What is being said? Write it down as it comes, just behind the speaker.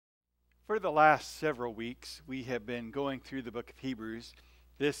For the last several weeks, we have been going through the book of Hebrews.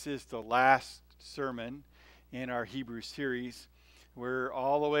 This is the last sermon in our Hebrews series. We're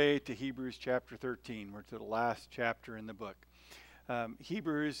all the way to Hebrews chapter 13. We're to the last chapter in the book.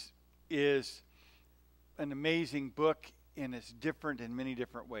 Hebrews is an amazing book, and it's different in many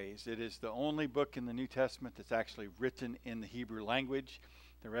different ways. It is the only book in the New Testament that's actually written in the Hebrew language.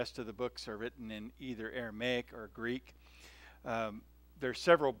 The rest of the books are written in either Aramaic or Greek. There's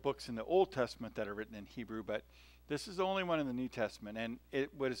several books in the Old Testament that are written in Hebrew, but this is the only one in the New Testament. And it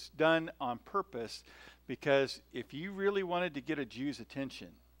was done on purpose because if you really wanted to get a Jew's attention,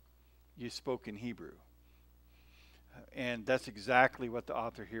 you spoke in Hebrew. And that's exactly what the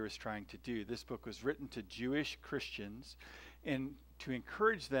author here is trying to do. This book was written to Jewish Christians and to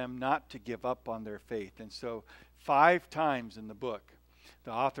encourage them not to give up on their faith. And so 5 times in the book,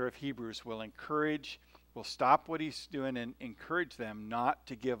 the author of Hebrews will stop what he's doing and encourage them not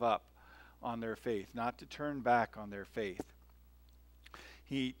to give up on their faith, not to turn back on their faith.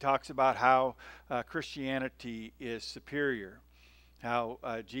 He talks about how Christianity is superior, how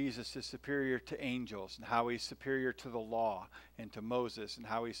Jesus is superior to angels, and how he's superior to the law and to Moses, and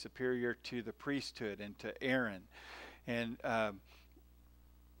how he's superior to the priesthood and to Aaron. And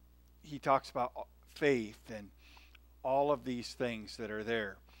he talks about faith and all of these things that are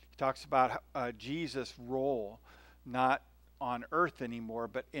there. He talks about Jesus' role not on earth anymore,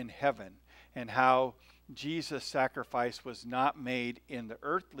 but in heaven, and how Jesus' sacrifice was not made in the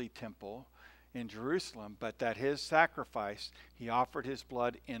earthly temple in Jerusalem, but that his sacrifice, he offered his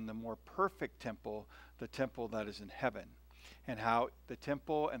blood in the more perfect temple, the temple that is in heaven, and how the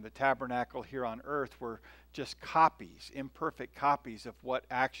temple and the tabernacle here on earth were just copies, imperfect copies of what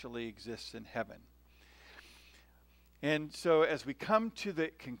actually exists in heaven. And so as we come to the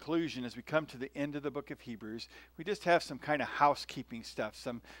conclusion, as we come to the end of the book of Hebrews, we just have some kind of housekeeping stuff,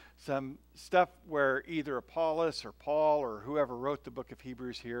 some stuff where either Apollos or Paul or whoever wrote the book of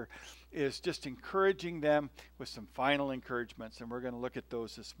Hebrews here is just encouraging them with some final encouragements, and we're going to look at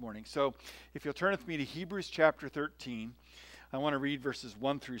those this morning. So if you'll turn with me to Hebrews chapter 13, I want to read verses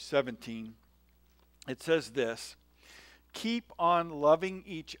 1 through 17. It says this: "Keep on loving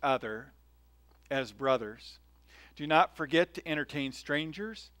each other as brothers. Do not forget to entertain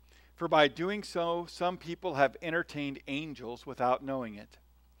strangers, for by doing so, some people have entertained angels without knowing it.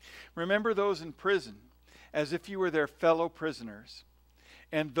 Remember those in prison, as if you were their fellow prisoners,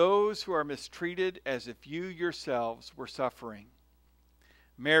 and those who are mistreated as if you yourselves were suffering.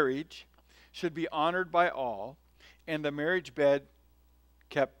 Marriage should be honored by all, and the marriage bed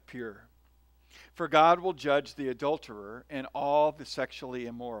kept pure. For God will judge the adulterer and all the sexually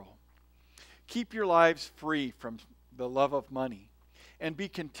immoral. Keep your lives free from the love of money, and be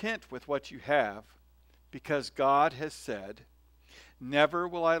content with what you have, because God has said, 'Never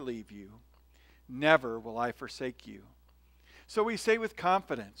will I leave you, never will I forsake you.' So we say with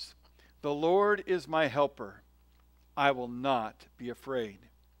confidence, 'The Lord is my helper. I will not be afraid.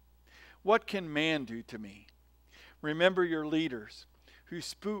 What can man do to me?' Remember your leaders who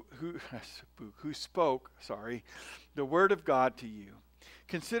spoke the word of God to you.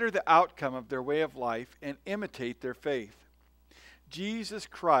 Consider the outcome of their way of life and imitate their faith. Jesus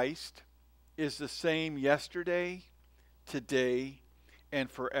Christ is the same yesterday, today,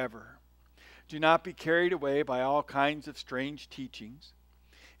 and forever. Do not be carried away by all kinds of strange teachings.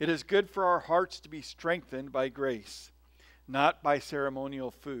 It is good for our hearts to be strengthened by grace, not by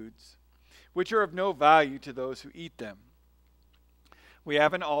ceremonial foods, which are of no value to those who eat them. We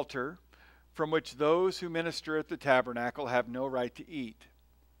have an altar from which those who minister at the tabernacle have no right to eat.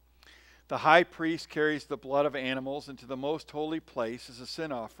 The high priest carries the blood of animals into the most holy place as a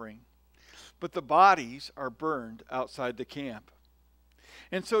sin offering, but the bodies are burned outside the camp.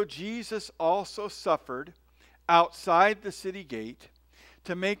 And so Jesus also suffered outside the city gate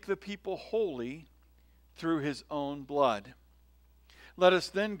to make the people holy through his own blood. Let us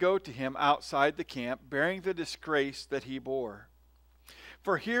then go to him outside the camp, bearing the disgrace that he bore.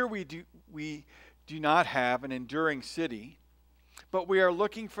 For here we do not have an enduring city, but we are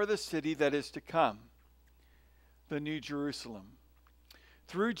looking for the city that is to come, the New Jerusalem.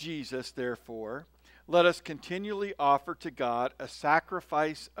 Through Jesus, therefore, let us continually offer to God a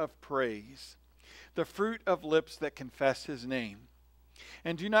sacrifice of praise, the fruit of lips that confess his name.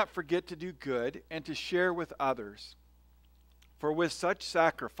 And do not forget to do good and to share with others, for with such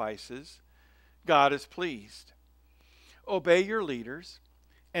sacrifices God is pleased. Obey your leaders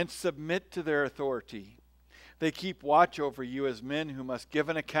and submit to their authority. They keep watch over you as men who must give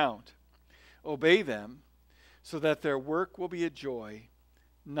an account. Obey them so that their work will be a joy,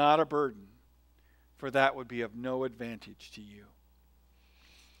 not a burden, for that would be of no advantage to you."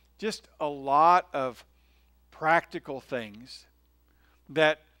 just a lot of practical things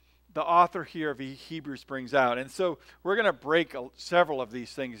that the author here of Hebrews brings out. And so we're going to break several of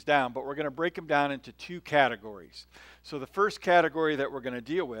these things down, but we're going to break them down into two categories. So the first category that we're going to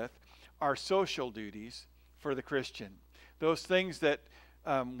deal with are social duties for the Christian. Those things that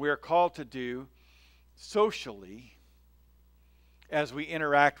we're called to do socially as we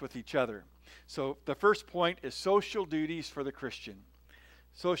interact with each other. So the first point is social duties for the Christian.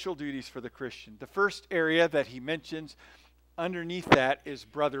 Social duties for the Christian. The first area that he mentions underneath that is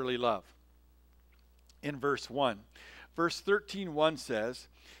brotherly love. In verse 1. Verse 13:1 says,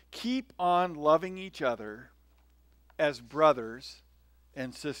 "Keep on loving each other as brothers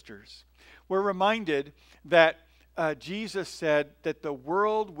and sisters." We're reminded that Jesus said that the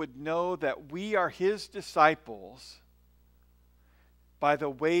world would know that we are his disciples by the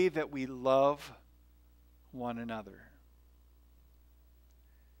way that we love one another.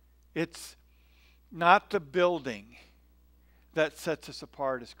 It's not the building that sets us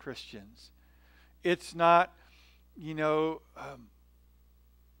apart as Christians. It's not, the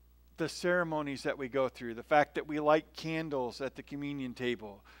ceremonies that we go through, the fact that we light candles at the communion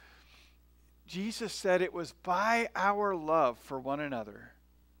table. Jesus said it was by our love for one another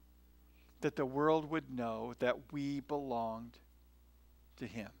that the world would know that we belonged to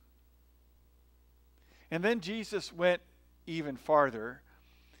him. And then Jesus went even farther,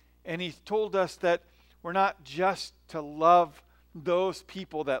 and he told us that we're not just to love those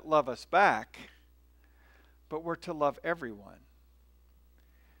people that love us back, but we're to love everyone.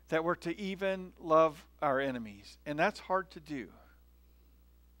 That we're to even love our enemies. And that's hard to do.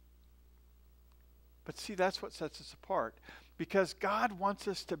 But see, that's what sets us apart. Because God wants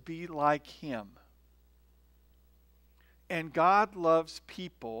us to be like him. And God loves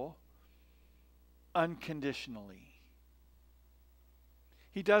people unconditionally.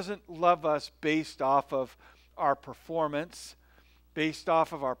 He doesn't love us based off of our performance, based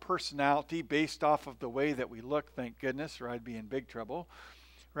off of our personality, based off of the way that we look, thank goodness, or I'd be in big trouble.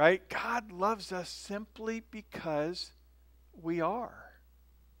 Right? God loves us simply because we are.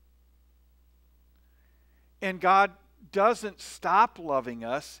 And God doesn't stop loving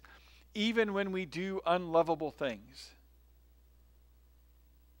us even when we do unlovable things.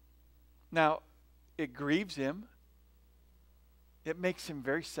 Now, it grieves him. It makes him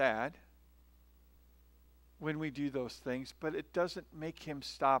very sad when we do those things, but it doesn't make him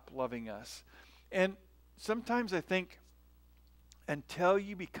stop loving us. And sometimes I think until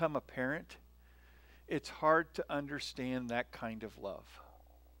you become a parent, it's hard to understand that kind of love.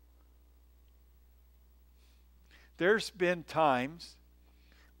 There's been times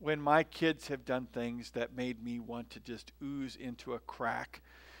when my kids have done things that made me want to just ooze into a crack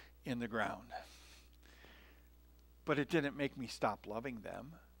in the ground. But it didn't make me stop loving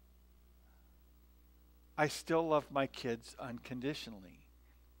them. I still love my kids unconditionally,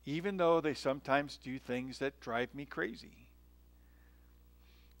 even though they sometimes do things that drive me crazy.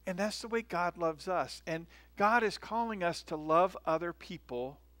 And that's the way God loves us. And God is calling us to love other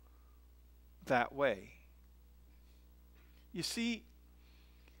people that way. You see,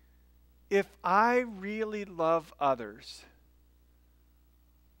 if I really love others,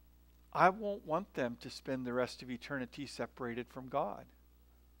 I won't want them to spend the rest of eternity separated from God.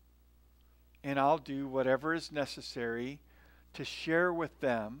 And I'll do whatever is necessary to share with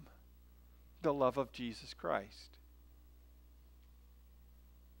them the love of Jesus Christ.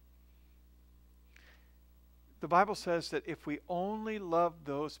 The Bible says that if we only love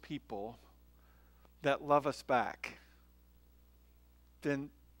those people that love us back,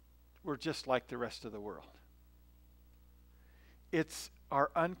 then we're just like the rest of the world. It's our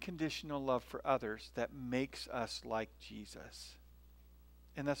unconditional love for others that makes us like Jesus.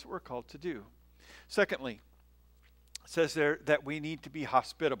 And that's what we're called to do. Secondly, it says there that we need to be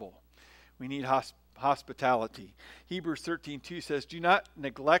hospitable. We need hospitality. Hebrews 13:2 says, "Do not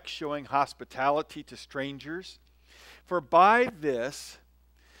neglect showing hospitality to strangers, for by this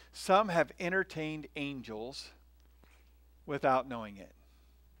some have entertained angels without knowing it."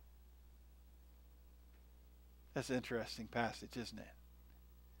 That's an interesting passage, isn't it?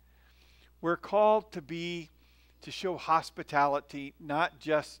 We're called to show hospitality not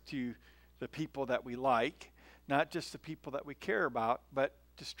just to the people that we like, not just the people that we care about, but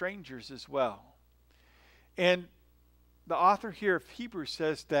to strangers as well. And the author here of Hebrews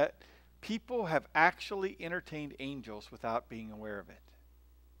says that people have actually entertained angels without being aware of it.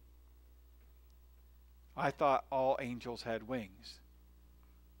 I thought all angels had wings.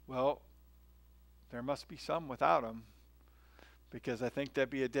 Well, there must be some without them, because I think that'd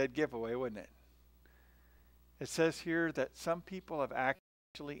be a dead giveaway, wouldn't it? It says here that some people have actually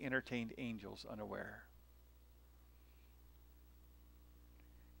actually entertained angels unaware.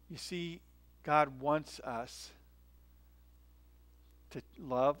 You see, God wants us to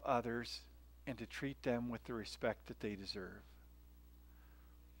love others and to treat them with the respect that they deserve.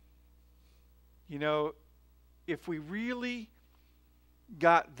 You know, if we really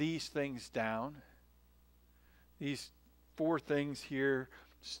got these things down, these 4 things here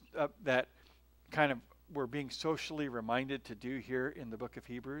that kind of we're being socially reminded to do here in the book of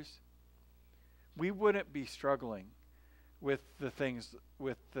Hebrews, we wouldn't be struggling with the things,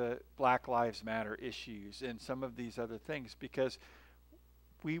 with the Black Lives Matter issues and some of these other things, because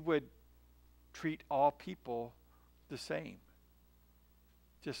we would treat all people the same,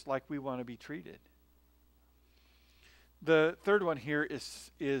 just like we want to be treated. The third one here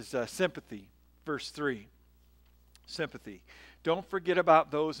is sympathy. Verse 3, sympathy. Don't forget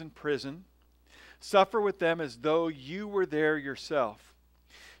about those in prison. Suffer with them as though you were there yourself.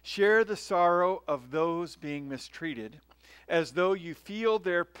 Share the sorrow of those being mistreated, as though you feel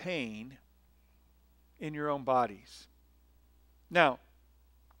their pain in your own bodies. Now,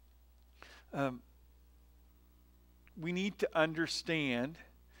 we need to understand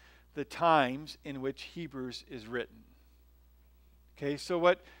the times in which Hebrews is written. Okay, so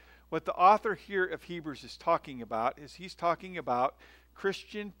what the author here of Hebrews is talking about is he's talking about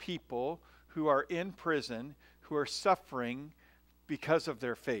Christian people who are in prison, who are suffering because of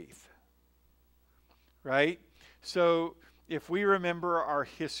their faith. Right? So if we remember our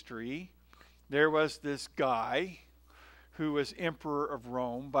history, there was this guy who was emperor of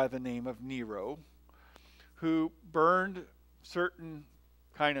Rome by the name of Nero, who burned certain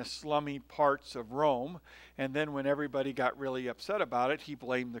kind of slummy parts of Rome, and then when everybody got really upset about it, he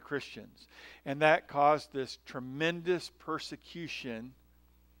blamed the Christians. And that caused this tremendous persecution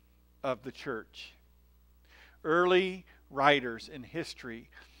of the church. Early writers in history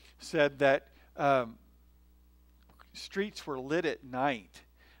said that streets were lit at night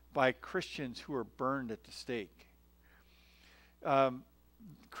by Christians who were burned at the stake.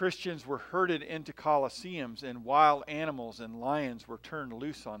 Christians were herded into colosseums, and wild animals and lions were turned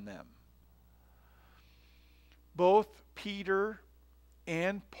loose on them. Both Peter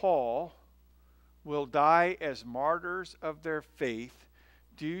and Paul will die as martyrs of their faith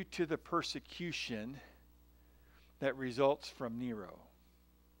due to the persecution that results from Nero.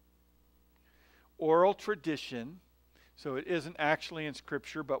 Oral tradition, so it isn't actually in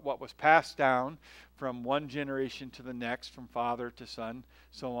Scripture, but what was passed down from one generation to the next, from father to son,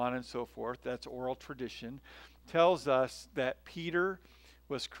 so on and so forth, that's oral tradition, tells us that Peter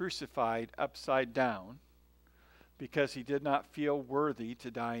was crucified upside down because he did not feel worthy to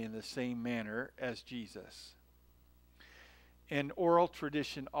die in the same manner as Jesus. And oral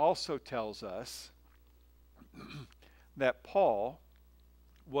tradition also tells us that Paul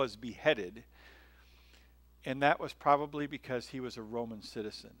was beheaded, and that was probably because he was a Roman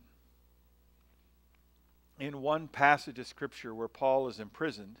citizen. In one passage of Scripture where Paul is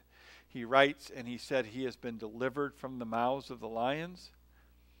imprisoned, he writes, and he said he has been delivered from the mouths of the lions.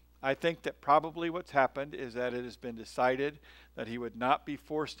 I think that probably what's happened is that it has been decided that he would not be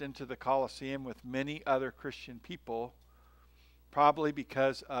forced into the Colosseum with many other Christian people, probably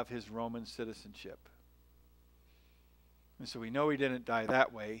because of his Roman citizenship. And so we know he didn't die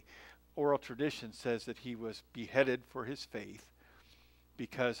that way. Oral tradition says that he was beheaded for his faith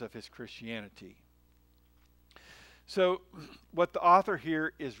because of his Christianity. So what the author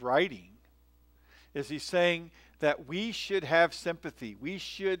here is writing is he's saying that we should have sympathy. We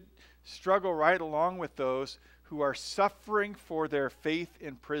should struggle right along with those who are suffering for their faith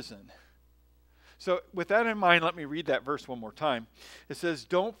in prison. So with that in mind, let me read that verse one more time. It says,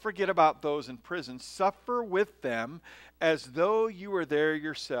 don't forget about those in prison. Suffer with them as though you were there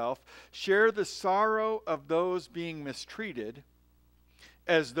yourself. Share the sorrow of those being mistreated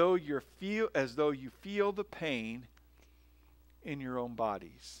as though you feel the pain in your own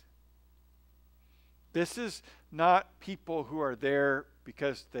bodies. This is not people who are there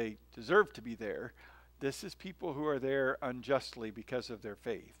because they deserve to be there. This is people who are there unjustly because of their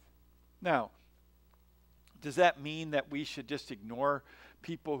faith. Now, does that mean that we should just ignore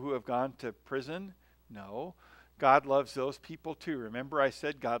people who have gone to prison? No. God loves those people too. Remember I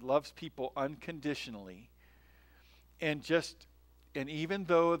said God loves people unconditionally. And even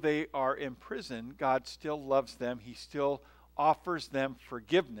though they are in prison, God still loves them. He still offers them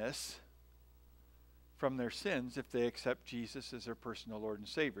forgiveness from their sins if they accept Jesus as their personal Lord and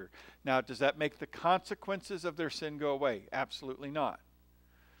Savior. Now, does that make the consequences of their sin go away? Absolutely not.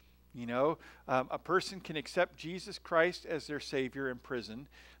 You know, a person can accept Jesus Christ as their Savior in prison.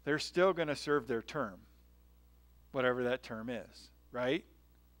 They're still going to serve their term, whatever that term is, right?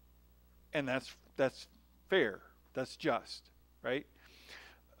 And that's fair. That's just, right?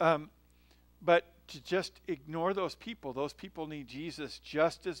 But to just ignore those people need Jesus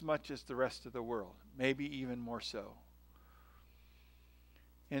just as much as the rest of the world, maybe even more so.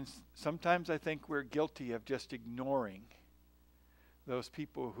 And sometimes I think we're guilty of just ignoring those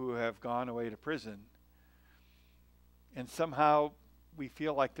people who have gone away to prison. And somehow we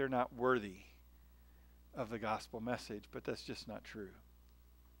feel like they're not worthy of the gospel message, but that's just not true.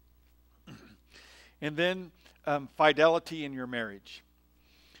 And then fidelity in your marriage.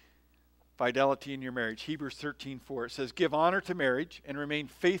 Fidelity in your marriage. Hebrews 13:4. It says, "Give honor to marriage and remain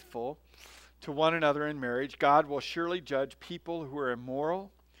faithful to one another in marriage. God will surely judge people who are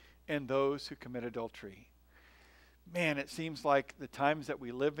immoral and those who commit adultery." Man, it seems like the times that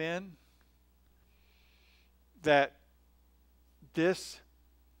we live in, that this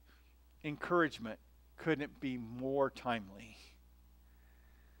encouragement couldn't be more timely.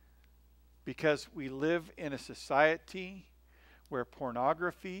 Because we live in a society where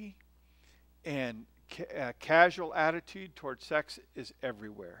pornography and casual attitude toward sex is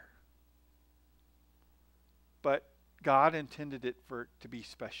everywhere. But God intended it to be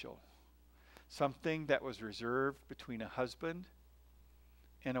special. Something that was reserved between a husband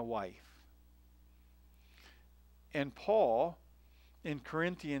and a wife. And Paul in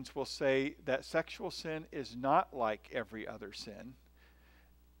Corinthians will say that sexual sin is not like every other sin.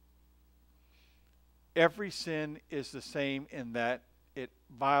 Every sin is the same in that it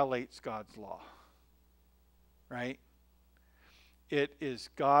violates God's law. Right? It is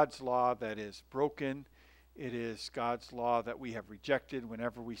God's law that is broken. It is God's law that we have rejected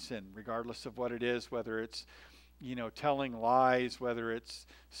whenever we sin, regardless of what it is, whether it's, telling lies, whether it's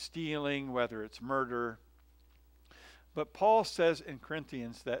stealing, whether it's murder. But Paul says in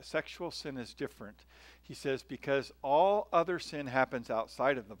Corinthians that sexual sin is different. He says because all other sin happens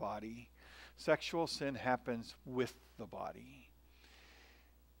outside of the body, sexual sin happens with the body.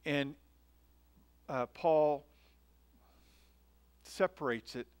 And Paul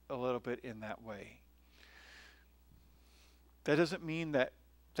separates it a little bit in that way. That doesn't mean that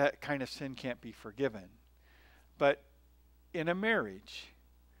that kind of sin can't be forgiven. But in a marriage,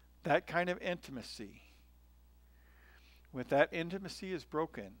 that kind of intimacy, when that intimacy is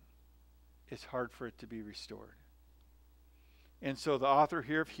broken, it's hard for it to be restored. And so the author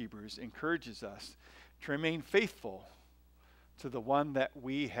here of Hebrews encourages us to remain faithful to the one that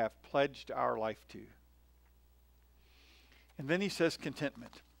we have pledged our life to. And then he says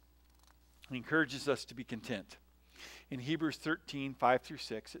contentment. He encourages us to be content. In Hebrews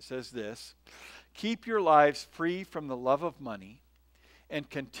 13:5-6, it says this, "Keep your lives free from the love of money and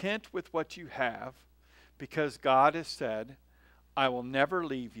content with what you have, because God has said, 'I will never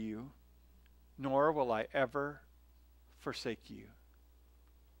leave you, nor will I ever forsake you.'"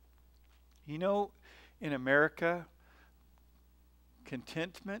 In America,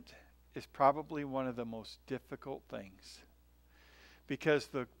 contentment is probably one of the most difficult things. Because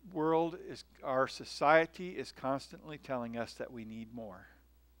our society is constantly telling us that we need more.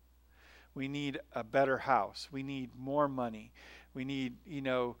 We need a better house. We need more money. We need,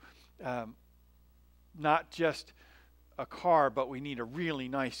 not just a car, but we need a really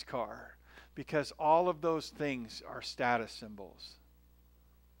nice car. Because all of those things are status symbols.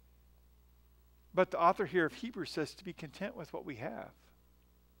 But the author here of Hebrews says to be content with what we have.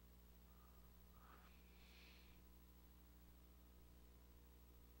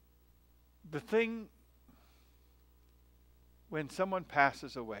 The thing, when someone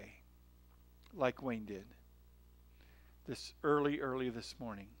passes away, like Wayne did, this early this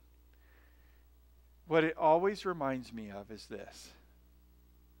morning, what it always reminds me of is this.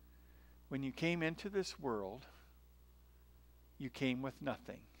 When you came into this world, you came with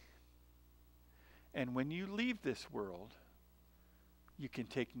nothing. And when you leave this world, you can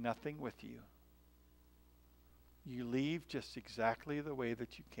take nothing with you. You leave just exactly the way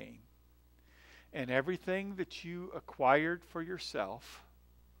that you came. And everything that you acquired for yourself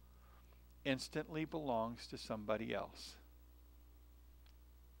instantly belongs to somebody else.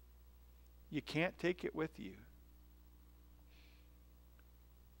 You can't take it with you.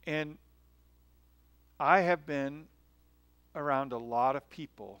 And I have been around a lot of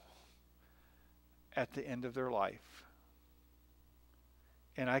people at the end of their life.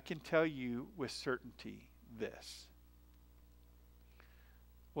 And I can tell you with certainty this.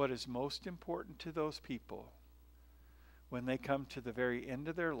 What is most important to those people when they come to the very end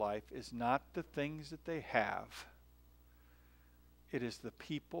of their life is not the things that they have. It is the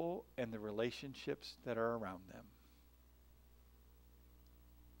people and the relationships that are around them.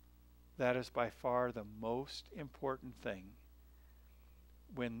 That is by far the most important thing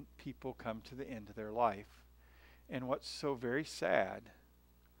when people come to the end of their life. And what's so very sad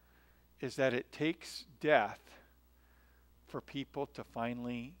is that it takes death for people to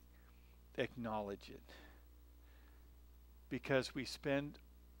finally acknowledge it. Because we spend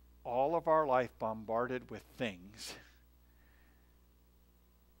all of our life bombarded with things,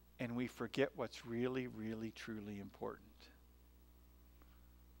 and we forget what's really, really, truly important.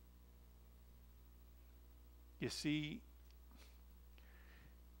 You see,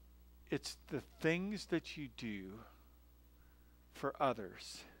 it's the things that you do for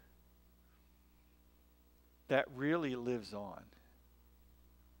others that really lives on.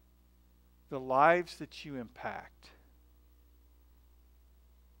 The lives that you impact.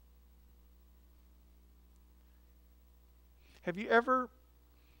 Have you ever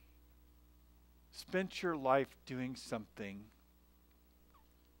spent your life doing something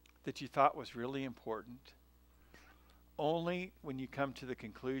that you thought was really important, only when you come to the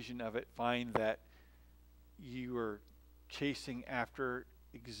conclusion of it, find that you were chasing after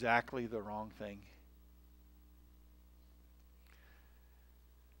exactly the wrong thing?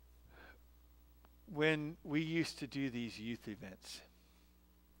 When we used to do these youth events,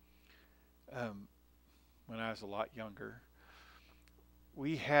 when I was a lot younger,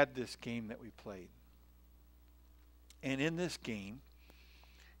 we had this game that we played. And in this game,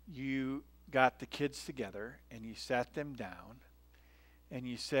 you got the kids together and you sat them down and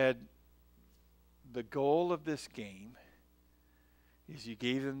you said, the goal of this game is you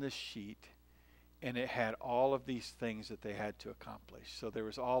gave them this sheet, and it had all of these things that they had to accomplish. So there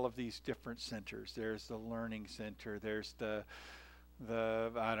was all of these different centers. There's the learning center. There's the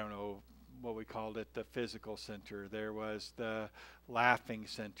I don't know what we called it, the physical center. There was the laughing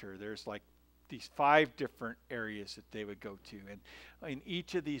center. There's like these 5 different areas that they would go to. And in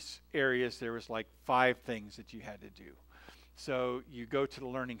each of these areas, there was like 5 things that you had to do. So you go to the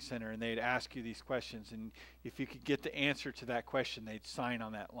learning center and they'd ask you these questions, and if you could get the answer to that question, they'd sign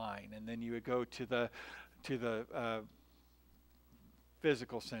on that line. And then you would go to the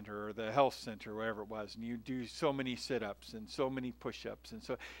physical center or the health center, wherever it was, and you do so many sit-ups and so many push-ups,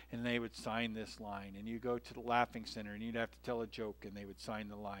 and they would sign this line. And you go to the laughing center and you'd have to tell a joke, and they would sign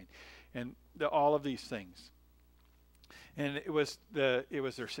the line, and all of these things. And it was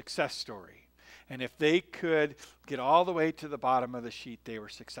their success story. And if they could get all the way to the bottom of the sheet, they were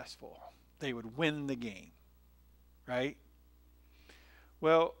successful. They would win the game, right?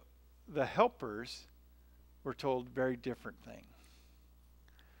 Well, the helpers were told a very different thing.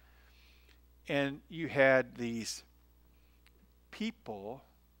 And you had these people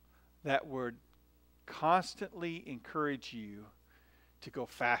that would constantly encourage you to go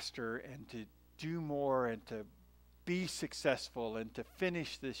faster and to do more and to be successful and to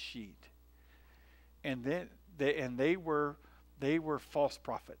finish this sheet. And then they were false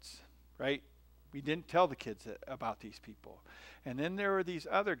prophets, right? We didn't tell the kids about these people. And then there were these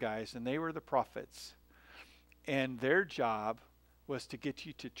other guys, and they were the prophets. And their job was to get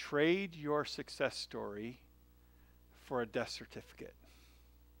you to trade your success story for a death certificate.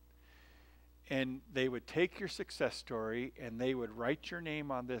 And they would take your success story and they would write your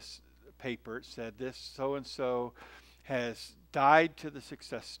name on this paper. It said, this so-and-so has died to the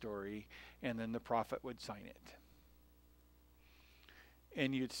success story, and then the prophet would sign it.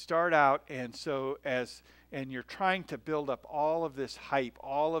 And you'd start out, and you're trying to build up all of this hype,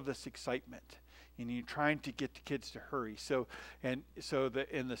 all of this excitement, and you're trying to get the kids to hurry. In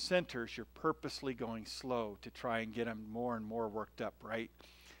the centers, you're purposely going slow to try and get them more and more worked up, right?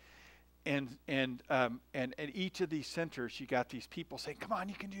 And at each of these centers, you got these people saying, come on,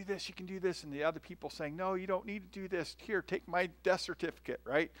 you can do this, and the other people saying, no, you don't need to do this. Here, take my death certificate,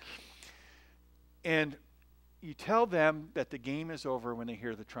 right? And you tell them that the game is over when they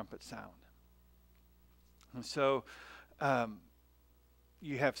hear the trumpet sound. And so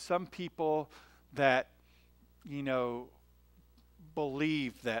you have some people that,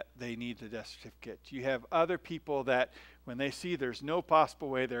 believe that they need the death certificate. You have other people that when they see there's no possible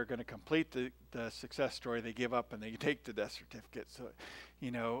way they're going to complete the success story, they give up and they take the death certificate. So,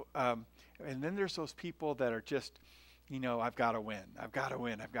 and then there's those people that are just, I've got to win. I've got to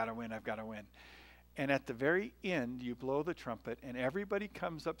win. I've got to win. I've got to win. And at the very end, you blow the trumpet and everybody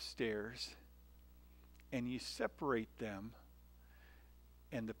comes upstairs and you separate them.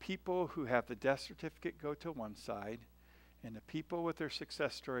 And the people who have the death certificate go to one side, and the people with their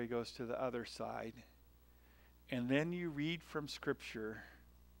success story goes to the other side. And then you read from Scripture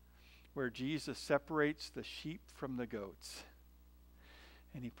where Jesus separates the sheep from the goats.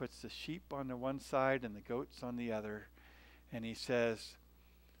 And he puts the sheep on the one side and the goats on the other. And he says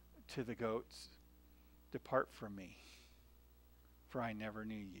to the goats, depart from me, for I never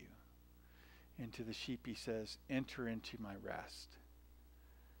knew you. And to the sheep he says, enter into my rest.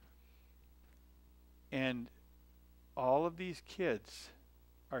 And all of these kids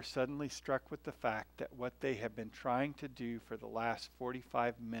are suddenly struck with the fact that what they have been trying to do for the last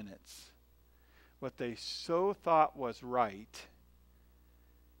 45 minutes, what they so thought was right,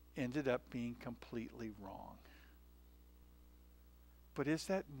 ended up being completely wrong. But is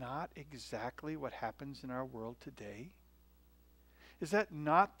that not exactly what happens in our world today? Is that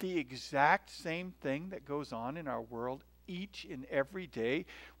not the exact same thing that goes on in our world each and every day,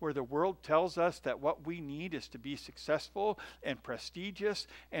 where the world tells us that what we need is to be successful and prestigious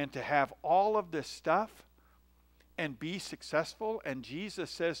and to have all of this stuff and be successful? And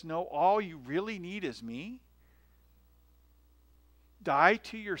Jesus says, no, all you really need is me. Die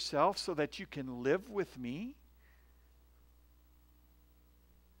to yourself so that you can live with me.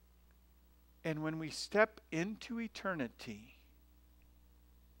 And when we step into eternity,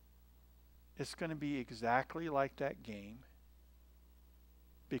 it's going to be exactly like that game,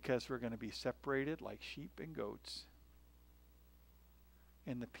 because we're going to be separated like sheep and goats.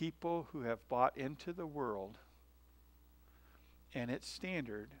 And the people who have bought into the world and its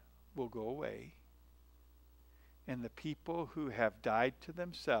standard will go away. And the people who have died to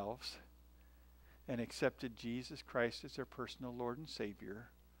themselves and accepted Jesus Christ as their personal Lord and Savior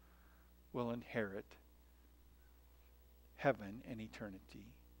will inherit heaven and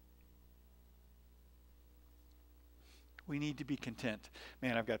eternity. We need to be content.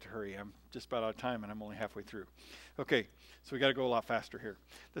 Man, I've got to hurry. I'm just about out of time and I'm only halfway through. Okay, so we got to go a lot faster here.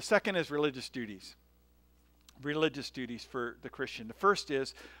 The second is religious duties. Religious duties for the Christian. The first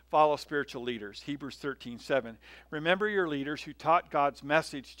is follow spiritual leaders. Hebrews 13:7. Remember your leaders who taught God's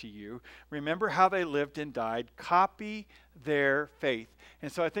message to you. Remember how they lived and died. Copy their faith.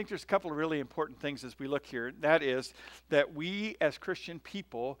 And so I think there's a couple of really important things as we look here. That is that we as Christian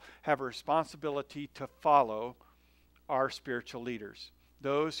people have a responsibility to follow our spiritual leaders,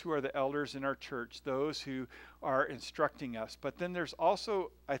 those who are the elders in our church, those who are instructing us. But then there's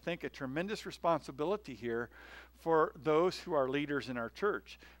also, I think, a tremendous responsibility here for those who are leaders in our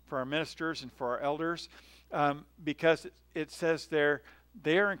church, for our ministers and for our elders, because it says there,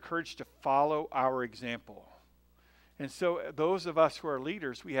 they are encouraged to follow our example. And so those of us who are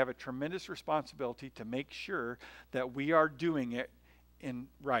leaders, we have a tremendous responsibility to make sure that we are doing it in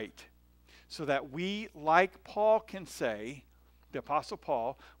right. So that we, like Paul can say, the Apostle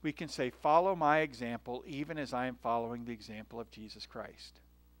Paul, we can say, follow my example even as I am following the example of Jesus Christ.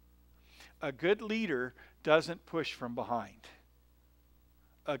 A good leader doesn't push from behind.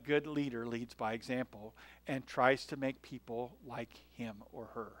 A good leader leads by example and tries to make people like him or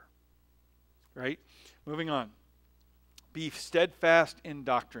her. Right? Moving on. Be steadfast in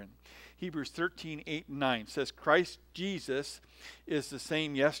doctrine. Hebrews 13:8-9 says, Christ Jesus is the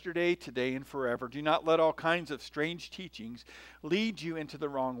same yesterday, today, and forever. Do not let all kinds of strange teachings lead you into the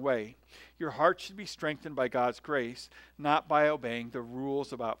wrong way. Your heart should be strengthened by God's grace, not by obeying the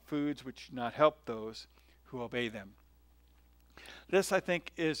rules about foods which do not help those who obey them. This, I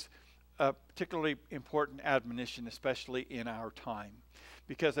think, is a particularly important admonition, especially in our time,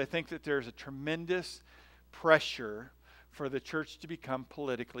 because I think that there's a tremendous pressure for the church to become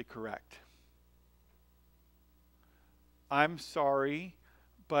politically correct. I'm sorry,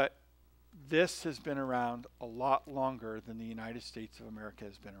 but this has been around a lot longer than the United States of America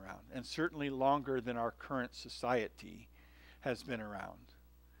has been around, and certainly longer than our current society has been around.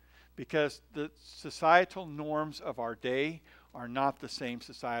 Because the societal norms of our day are not the same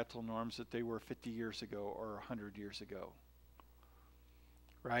societal norms that they were 50 years ago or 100 years ago.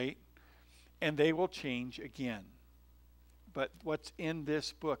 Right? And they will change again. But what's in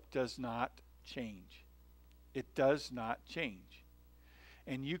this book does not change. It does not change.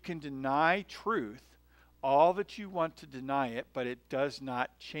 And you can deny truth all that you want to deny it, but it does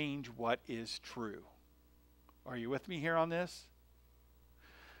not change what is true. Are you with me here on this?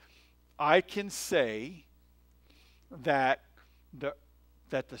 I can say that the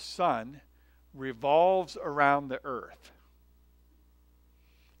sun revolves around the earth,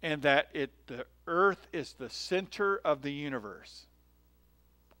 and that the earth is the center of the universe.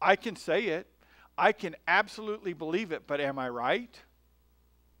 I can say it. I can absolutely believe it, but am I right?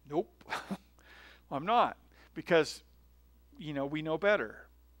 Nope. I'm not, because, we know better.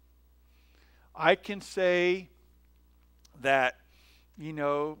 I can say that, I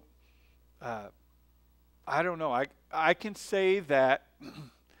don't know. I can say that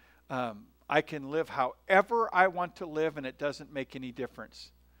I can live however I want to live, and it doesn't make any difference.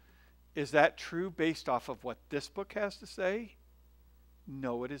 Is that true based off of what this book has to say?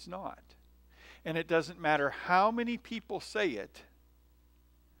 No, it is not. And it doesn't matter how many people say it.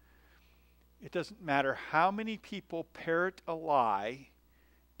 It doesn't matter how many people parrot a lie,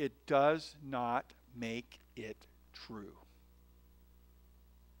 it does not make it true.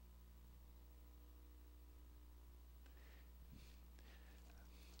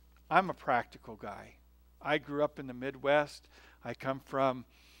 I'm a practical guy. I grew up in the Midwest. I come from,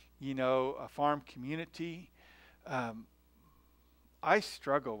 a farm community. I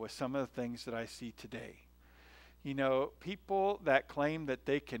struggle with some of the things that I see today. People that claim that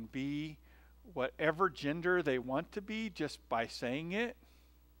they can be whatever gender they want to be just by saying it.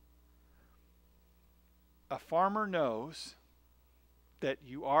 A farmer knows that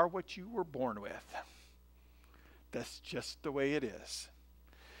you are what you were born with. That's just the way it is.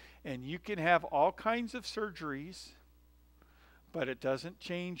 And you can have all kinds of surgeries, but it doesn't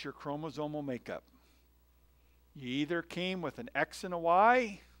change your chromosomal makeup. You either came with an X and a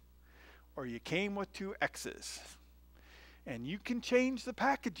Y, or you came with two X's. And you can change the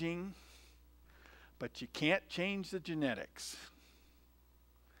packaging, but you can't change the genetics.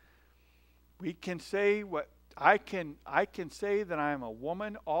 We can say what I can say that I'm a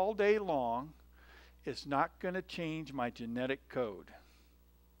woman all day long. It's not going to change my genetic code.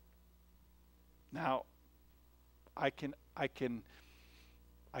 Now, I can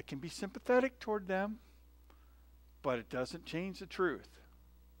be sympathetic toward them, but it doesn't change the truth.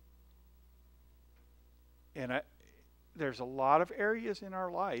 And there's a lot of areas in our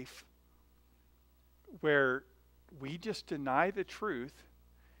life where we just deny the truth,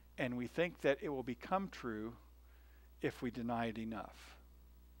 and we think that it will become true if we deny it enough.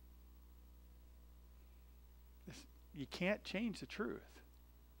 You can't change the truth.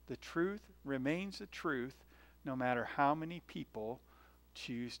 The truth remains the truth no matter how many people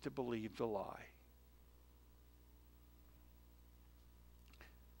choose to believe the lie.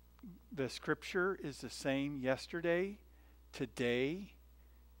 The scripture is the same yesterday, today,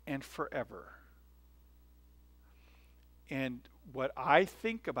 and forever. And what I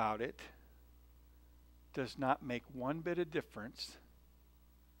think about it does not make one bit of difference.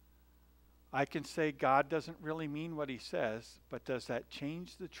 I can say God doesn't really mean what he says, but does that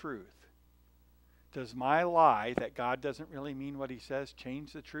change the truth? Does my lie that God doesn't really mean what he says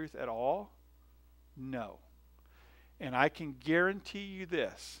change the truth at all? No. And I can guarantee you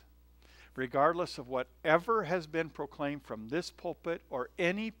this, regardless of whatever has been proclaimed from this pulpit or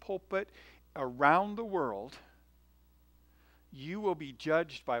any pulpit around the world, you will be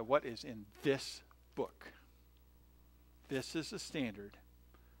judged by what is in this book. This is the standard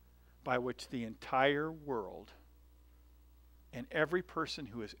by which the entire world and every person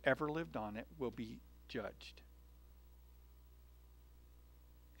who has ever lived on it will be judged.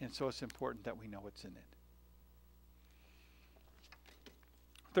 And so it's important that we know what's in it.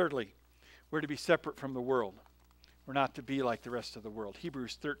 Thirdly, we're to be separate from the world. We're not to be like the rest of the world.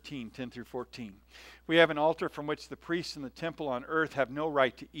 Hebrews 13, 10 through 14. We have an altar from which the priests in the temple on earth have no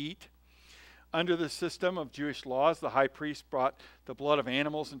right to eat. Under the system of Jewish laws, the high priest brought the blood of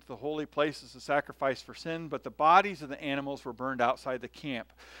animals into the holy place as a sacrifice for sin, but the bodies of the animals were burned outside the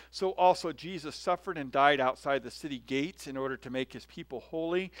camp. So also Jesus suffered and died outside the city gates in order to make his people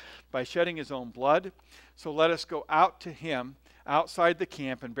holy by shedding his own blood. So let us go out to him outside the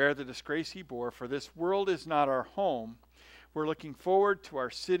camp and bear the disgrace he bore, for this world is not our home. We're looking forward to our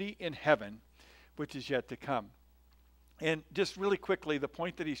city in heaven, which is yet to come. And just really quickly, the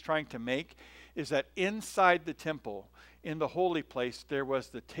point that he's trying to make is that inside the temple, in the holy place, there was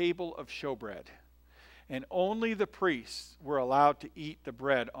the table of showbread. And only the priests were allowed to eat the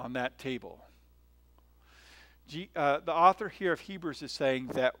bread on that table. The author here of Hebrews is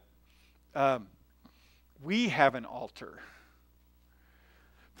saying that we have an altar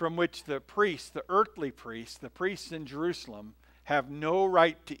from which the priests, the earthly priests, the priests in Jerusalem, have no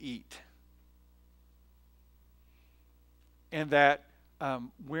right to eat. And that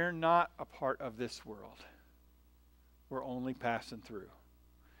we're not a part of this world. We're only passing through.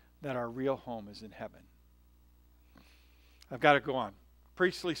 That our real home is in heaven. I've got to go on.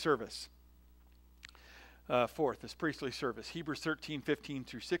 Priestly service. Fourth is priestly service. Hebrews 13, 15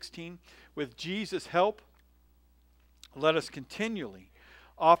 through 16. With Jesus' help, let us continually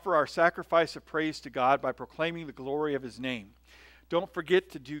offer our sacrifice of praise to God by proclaiming the glory of his name. Don't forget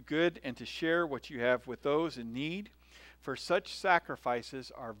to do good and to share what you have with those in need, for such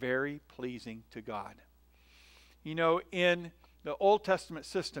sacrifices are very pleasing to God. You know, in the Old Testament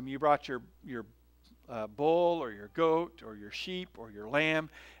system, you brought your bull or your goat or your sheep or your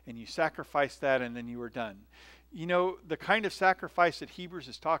lamb, and you sacrificed that, and then you were done. You know, the kind of sacrifice that Hebrews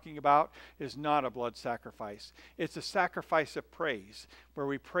is talking about is not a blood sacrifice. It's a sacrifice of praise, where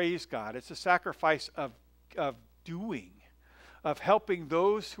we praise God. It's a sacrifice of doing, of helping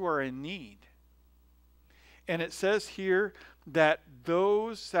those who are in need. And it says here that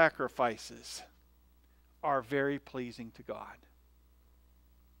those sacrifices are very pleasing to God.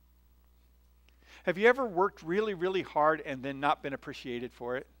 Have you ever worked really, really hard and then not been appreciated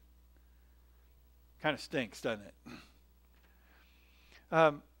for it? Kind of stinks, doesn't it?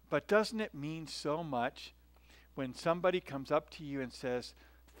 But doesn't it mean so much when somebody comes up to you and says,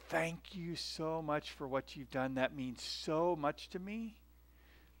 "Thank you so much for what you've done. That means so much to me."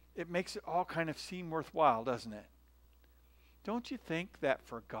 It makes it all kind of seem worthwhile, doesn't it? Don't you think that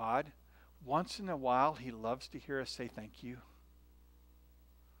for God, once in a while, He loves to hear us say thank you?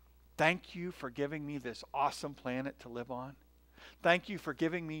 Thank you for giving me this awesome planet to live on. Thank you for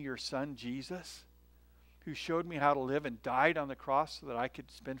giving me your Son, Jesus, who showed me how to live and died on the cross so that I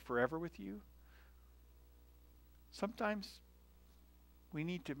could spend forever with you. Sometimes we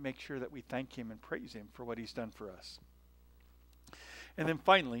need to make sure that we thank Him and praise Him for what He's done for us. And then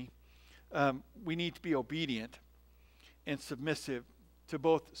finally, we need to be obedient and submissive to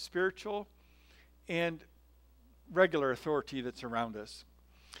both spiritual and regular authority that's around us.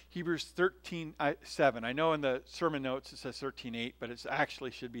 Hebrews 13:7. I know in the sermon notes it says 13:8, but it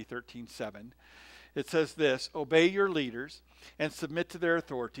actually should be 13:7. It says this: "Obey your leaders and submit to their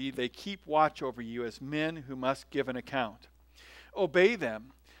authority. They keep watch over you as men who must give an account. Obey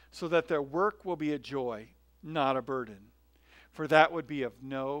them so that their work will be a joy, not a burden, for that would be of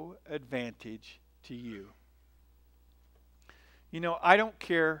no advantage to you." You know, I don't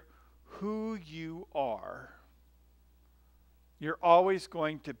care who you are. You're always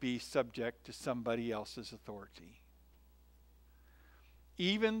going to be subject to somebody else's authority.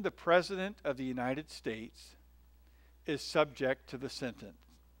 Even the President of the United States is subject to the Senate.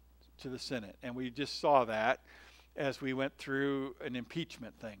 And we just saw that as we went through an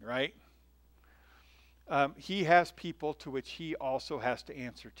impeachment thing, right? He has people to which he also has to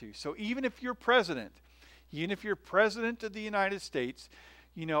answer to. So even if you're president of the United States,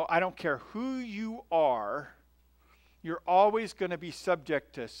 you know, I don't care who you are, you're always going to be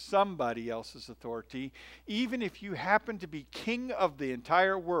subject to somebody else's authority. Even if you happen to be king of the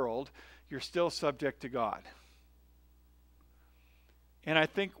entire world, you're still subject to God. And I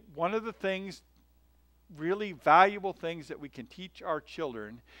think one of the things, really valuable things that we can teach our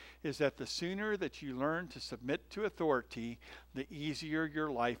children is that the sooner that you learn to submit to authority, the easier your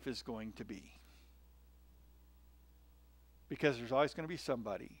life is going to be. Because there's always going to be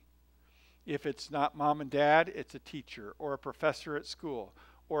somebody. If it's not mom and dad, it's a teacher or a professor at school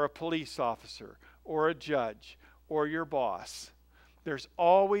or a police officer or a judge or your boss. There's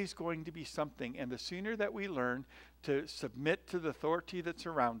always going to be something. And the sooner that we learn to submit to the authority that's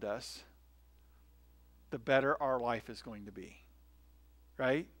around us, the better our life is going to be.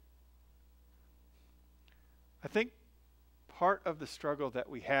 Right? I think part of the struggle that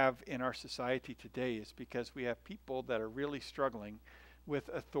we have in our society today is because we have people that are really struggling with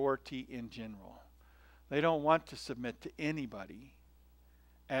authority in general. They don't want to submit to anybody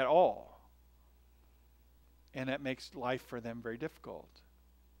at all. And that makes life for them very difficult.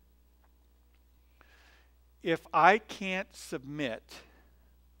 If I can't submit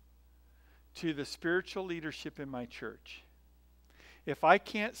to the spiritual leadership in my church, if I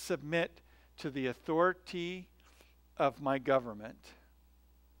can't submit to the authority of my government,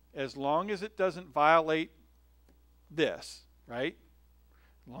 as long as it doesn't violate this, right?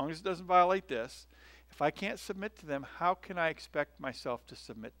 As long as it doesn't violate this, if I can't submit to them, how can I expect myself to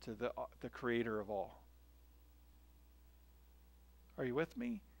submit to the Creator of all? Are you with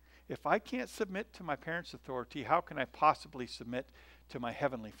me? If I can't submit to my parents' authority, how can I possibly submit to my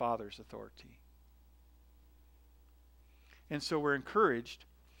Heavenly Father's authority? And so we're encouraged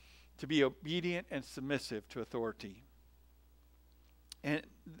to be obedient and submissive to authority. And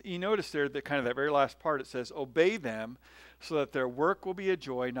you notice there that kind of that very last part, it says, obey them so that their work will be a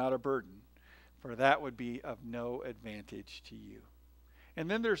joy, not a burden, for that would be of no advantage to you.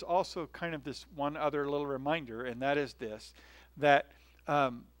 And then there's also kind of this one other little reminder, and that is this, that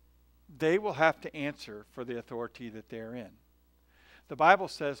they will have to answer for the authority that they're in. The Bible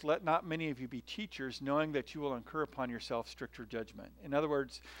says, let not many of you be teachers, knowing that you will incur upon yourself stricter judgment. In other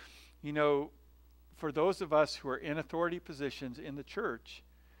words, you know, for those of us who are in authority positions in the church,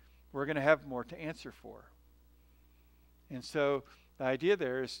 we're going to have more to answer for. And so the idea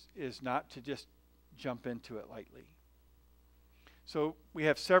there is not to just jump into it lightly. So we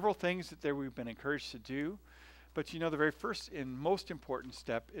have several things that we've been encouraged to do. But you know, the very first and most important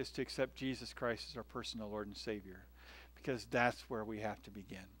step is to accept Jesus Christ as our personal Lord and Savior, because that's where we have to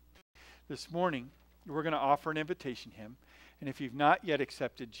begin. This morning, we're going to offer an invitation hymn. And if you've not yet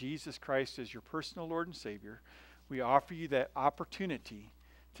accepted Jesus Christ as your personal Lord and Savior, we offer you that opportunity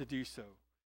to do so.